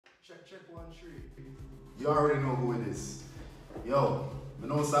Check 1 3. You already know who it is. Yo, I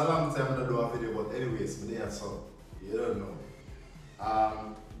know it's a long time I do a video, but anyways, me there so you don't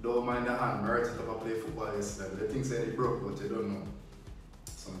know. Don't mind the hand, I hurt it up I play football yesterday. They think say it broke, but you don't know.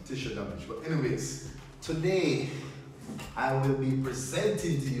 Some tissue damage. But anyways, today I will be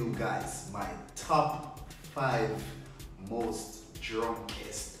presenting to you guys my top 5 most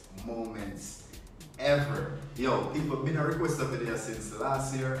drunkest moments ever. Yo, people have been a request a video since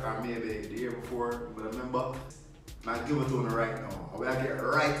last year or maybe the year before, but remember, I'll give it to you right now. We'll get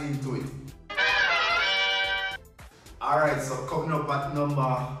right into it. Alright, so coming up at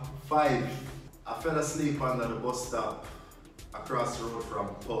number 5, I fell asleep under the bus stop across the road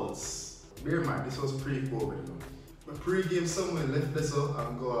from Pulse. Bear in mind, this was pre-COVID. My pre-game somewhere left this up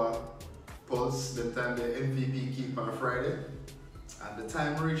and go Pulse, the time the MVP keep on a Friday. And the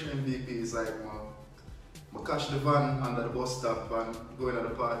time I reach MVP is like, I catch the van under the bus stop and go into the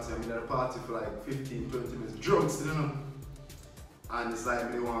party. I'm in the party for like 15-20 minutes. Drunk still, you know. And it's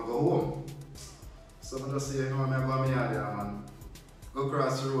like they want to go home. So I just say, you know, I'm going to there, man. Go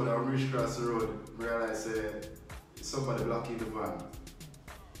across the road, I reach across the road, realize somebody blocking the van.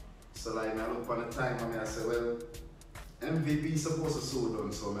 So like I look on the time and I say, well, MVP is supposed to slow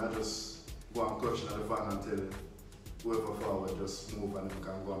down, so I just go and clutch into the van until whoever forward just move and then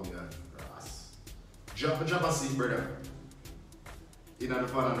can go on there. Drop a seat, brother. In the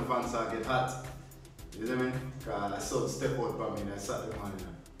fan and the fan start get hot. You know what I mean? Cause I saw the step out for me and I sat the man in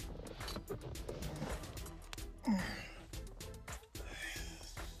there.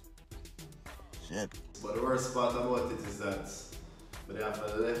 Shit. But the worst part about it is that I have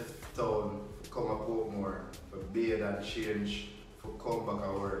to left town, come up more, for bathe and change, for come back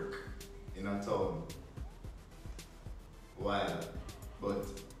and work in a town. Wild. But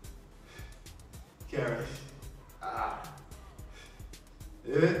carry.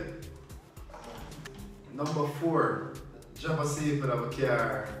 Yeah. Number 4, drop a seat of a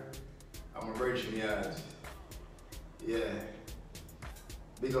car. I'm a virgin yard. Yeah.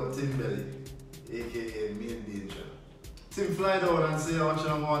 Big up Tim Belly, aka Main Danger. Tim fly down and say how much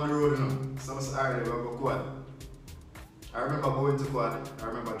I'm on the road, you know. So I'm sorry, we go quad. I remember going to quad, I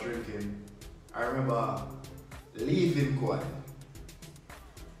remember drinking, I remember leaving quad.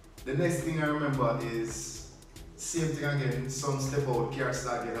 The next thing I remember is same thing again, sun step out, car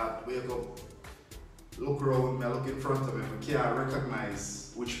start get hot, wake up, look around me, I look in front of me, I can't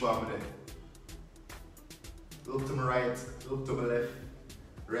recognize which part I'm there. Look to my right, look to my left,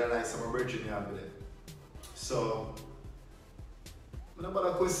 realize I'm a virgin yard there. So, I don't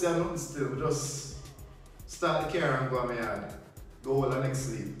bother question nothing still, just start the car and go on my yard, go all the next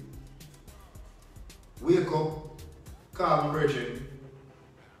sleep. Wake up, call my virgin,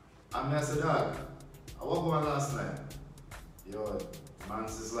 and I said, dog, I was going last night. Yo, man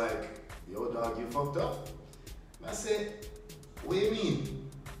says like, yo dog, you fucked up? I said, what do you mean?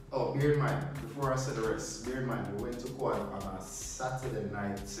 Oh, bear in mind, before I said the rest, bear in mind, we went to quad on a Saturday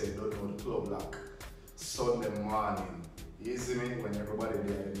night, say, don't know the club lock, Sunday morning. You see me? When everybody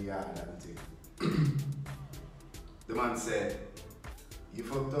there in the yard and thing. The man said, you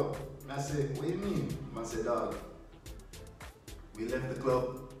fucked up? I said, what do you mean? I said, dog, we left the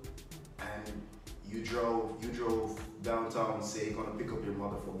club and you drove downtown, say you're gonna pick up your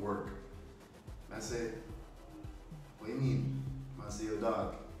mother from work. I said, what do you mean? I said, yo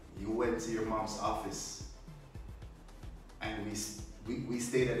dog, you went to your mom's office and we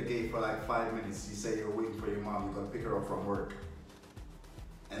stayed at the gate for like 5 minutes. You say you're waiting for your mom, you're gonna pick her up from work.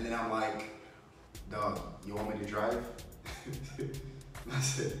 And then I'm like, dog, you want me to drive? I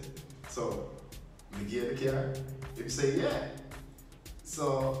said, so you get the car? If you say yeah.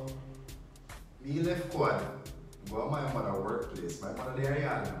 So me left quad, go to my mother's workplace. My mother there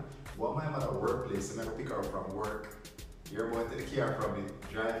now. Go to my mother's workplace and I go pick her up from work. You're going to the car from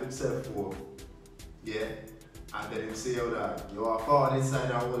it, drive himself home. Yeah? And then him say, yo dad, you are forward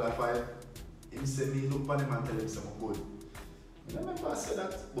inside and hold a 5. Him say me look on him and tell him something good. I remember I said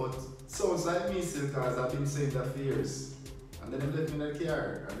that, but it sounds like me still because I've been saying that for years. And then he left me in the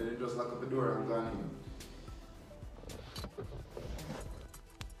car and then he just lock up the door and gone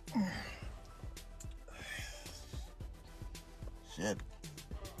in. Shit.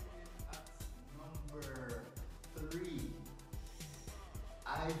 Number 3. I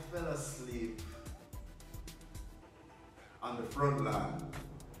fell asleep on the front lawn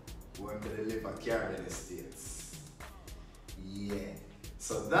when they live at Caribbean Estates. Yeah.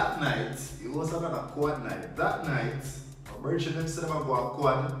 So that night, it was another quad night. That night, a merchant them said I'm going to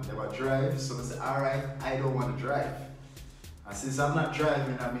quad, they would drive. So I said, alright, I don't want to drive. And since I'm not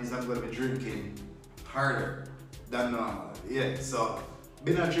driving, that means I'm going to be drinking harder than normal. Yeah, so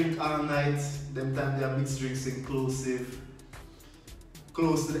Been a drink all night, them time they are mixed drinks inclusive.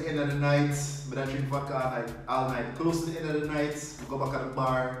 Close to the end of the night, been a drink vodka all night. Close to the end of the night, we go back at the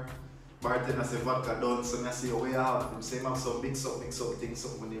bar. Bartender say vodka done, so I say, oh, where you have? Him say, I have some mix up thing,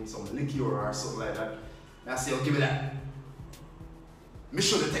 something with him, some liquor or something like that. I say, oh, give me that. Me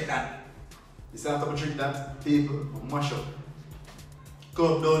sure they take that. You say, after I drink that, people mash up.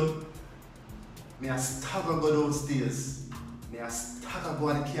 Club done, me a stagger go downstairs. Me a stagger go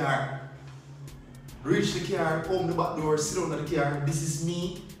in the car. Reach the car, open the back door, sit down in the car. This is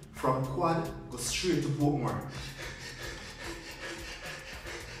me from Quad, go straight to Portmore.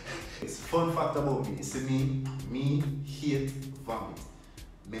 It's a fun fact about me. It's me hate vomit.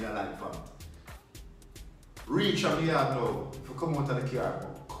 Me not like vomit. Reach on the yard now. If you come out of the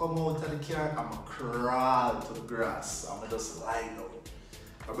car, I'ma crawl to the grass. I'ma just lie down.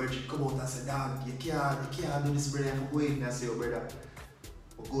 My brother come out and say, dog, you can't do this, brother. I'm going. I say, oh, brother,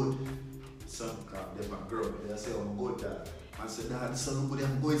 I'm good. Son, there's my girl. I say, oh, I'm good, dad. I say, dad, this son, good.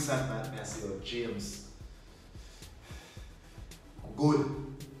 I'm going, son, man. I say, oh, James, I'm good.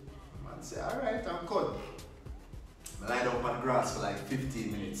 I say, alright, I'm good. I lie down on the grass for like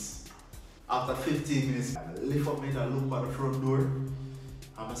 15 minutes. After 15 minutes, I lift up me and look at the front door.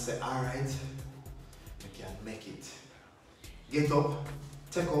 I'm gonna say, alright, I can make it. Get up,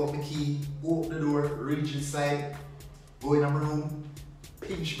 take out the key, open the door, reach inside, go in my room,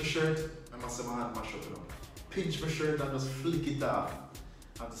 pinch my shirt. I must say my hand mash up, you know. Pinch my shirt and just flick it off.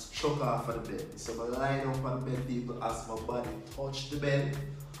 And just chuck off of the bed. So I lie down on the bed, people, as my body touch the bed,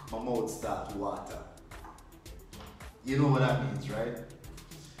 my mouth start to water. You know what that means, right?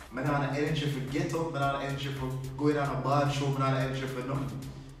 I'm not an energy for get up, I'm not an energy for going on a bathroom, I'm not an energy for nothing.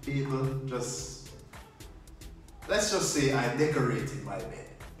 People just, let's just say I decorated my bed.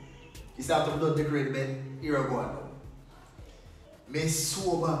 Instead of not decorating the bed, here I go now. Me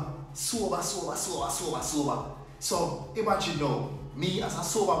sober. So imagine now, me as a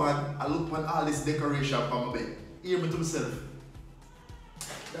sober man, I look at all this decoration from my bed. Hear me to myself.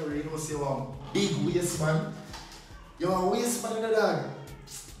 That really don't say one big waist man. You're a waist man in the dog.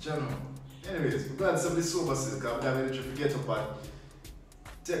 General. Anyways, we're glad somebody sober silk. I'm having to get up and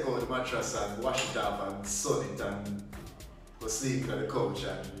take out the mattress and wash it off and sun it and go sleep on the couch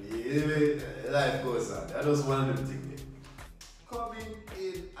and life goes on. That was one of the things. Coming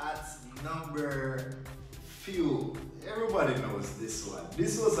in at number few. Everybody knows this one.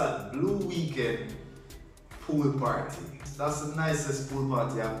 This was at Blue Weekend pool party. That's the nicest pool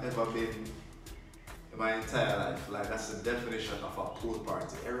party I've ever been in my entire life. Like, that's the definition of a pool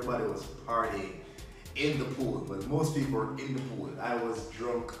party. Everybody was partying in the pool, but most people were in the pool. I was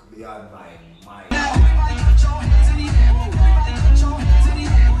drunk beyond my mind. Everybody put your hands in the air. Everybody put your hands in the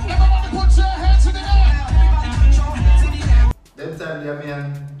air. Everybody put your hands in the air. Everybody put your hands in the air. Them time there, me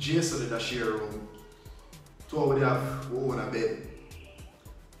and Jason did a share room. Two of them we own a bed.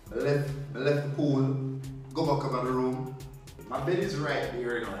 I left the pool, go back up in the room. My bed is right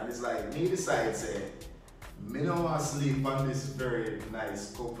there, you know, and it's like, me decide, say, me don't want to sleep on this very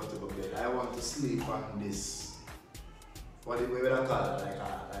nice, comfortable bed. I want to sleep on this, what do you call it,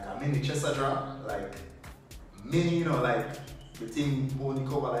 like a mini chest drawer, like mini, you know, like the thing only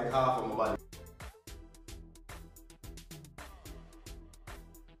cover like half of my body.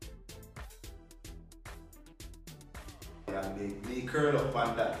 And they curl up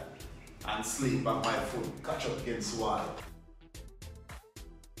on that and sleep on my foot, catch up against the wall.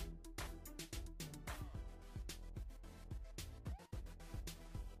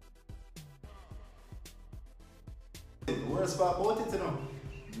 The worst part about it, you know,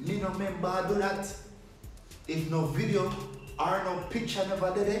 me no remember I do that. If no video or no picture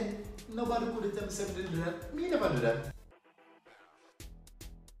never did it, nobody could tell me something to do that. Me never do that.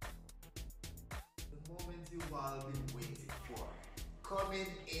 The moment you've all been waiting for, coming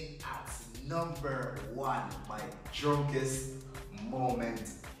in at number 1, my drunkest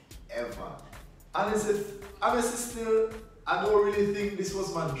moment ever. Honestly still, I don't really think this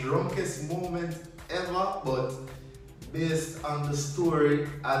was my drunkest moment ever, but based on the story,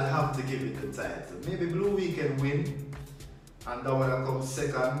 I'd have to give it the title. Maybe Blue Weekend win, and that one come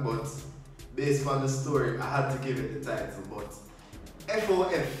second, but based on the story, I had to give it the title. But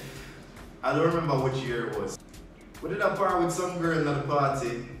FOF, I don't remember which year it was. We did a part with some girl at the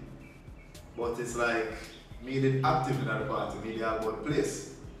party, but it's like, me did active in the party, me did all about the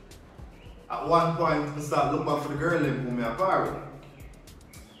place. At one point, I start looking back for the girl who me a party.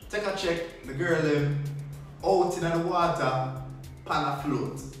 Take a check, the girl out in the water, pan a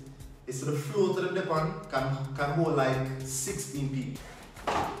float. It's the float of the pan can hold like 16 people.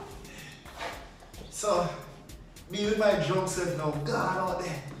 So, Me with my drunk self now, God out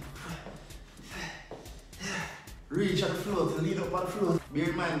there. Reach at the float, lean up on the float. Bear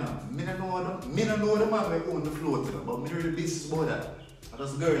in mind now, me no know the man who own the float, you know, but me really business about that. And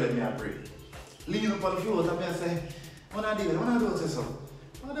that's the girl let me pray. Lean up on the float and me I say, what I do to yourself?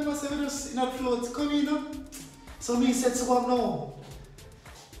 And them I say, we just in that float, come in now. So me said to go up now.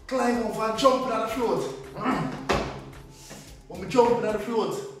 Climb over and jump in the float. When me jump in the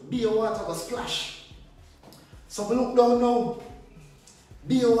float, beer water go splash. So me look down now.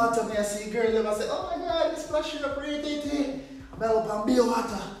 Beer water, me I see girl them I say, oh my God, this splashing up right there. I'm up on beer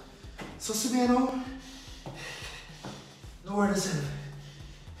water. So see me now. No word to say.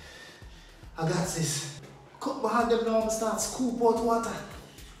 I got this. Cut my hand them now and start scoop out water.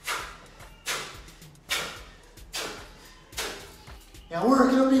 Yeah,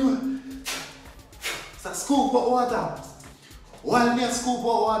 working on people. Start scoop out water. While me scoop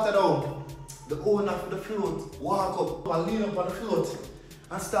out water now, the owner of the float walk up and lean up on the float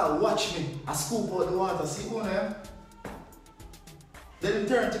and start watch me and scoop out the water. See who I am? Then he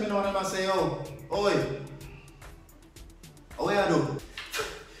turn to me now and say, yo, oi, how you do?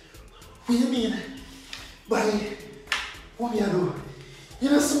 What you mean? By what me I do? You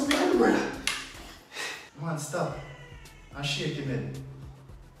know something, brother? Man, stop and shake him in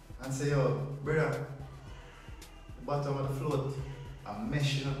and say, yo, brother, the bottom of the float, I'm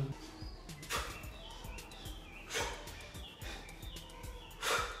mesh, you know.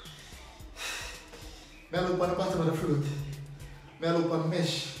 Me look on the bottom of the float. Me look on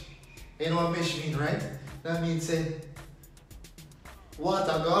mesh. You know what mesh mean, right? That means say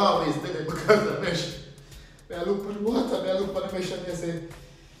water go always there because of the mesh. Me look on the water, me look on the mesh and me say,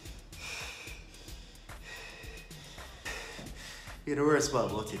 you know the worst part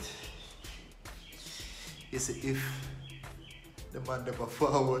about it? You see, if the man never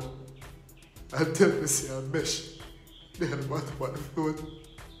forward and tell me say I mesh there at the bottom of the float,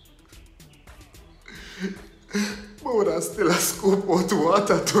 but would I still a scoop out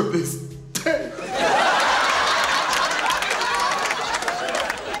water to this day?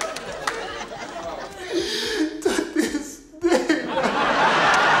 To this day.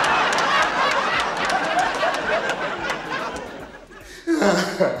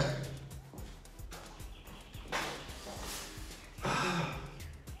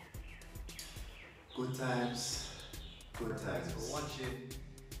 Good times for watching.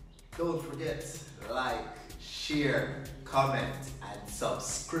 Don't forget, like, share, comment, and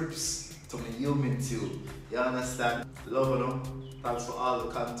subscribe to my human too. You understand? Love you. Thanks for all the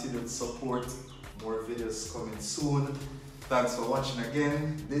continued support. More videos coming soon. Thanks for watching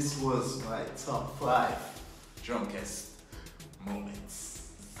again. This was my top 5 drunkest moments.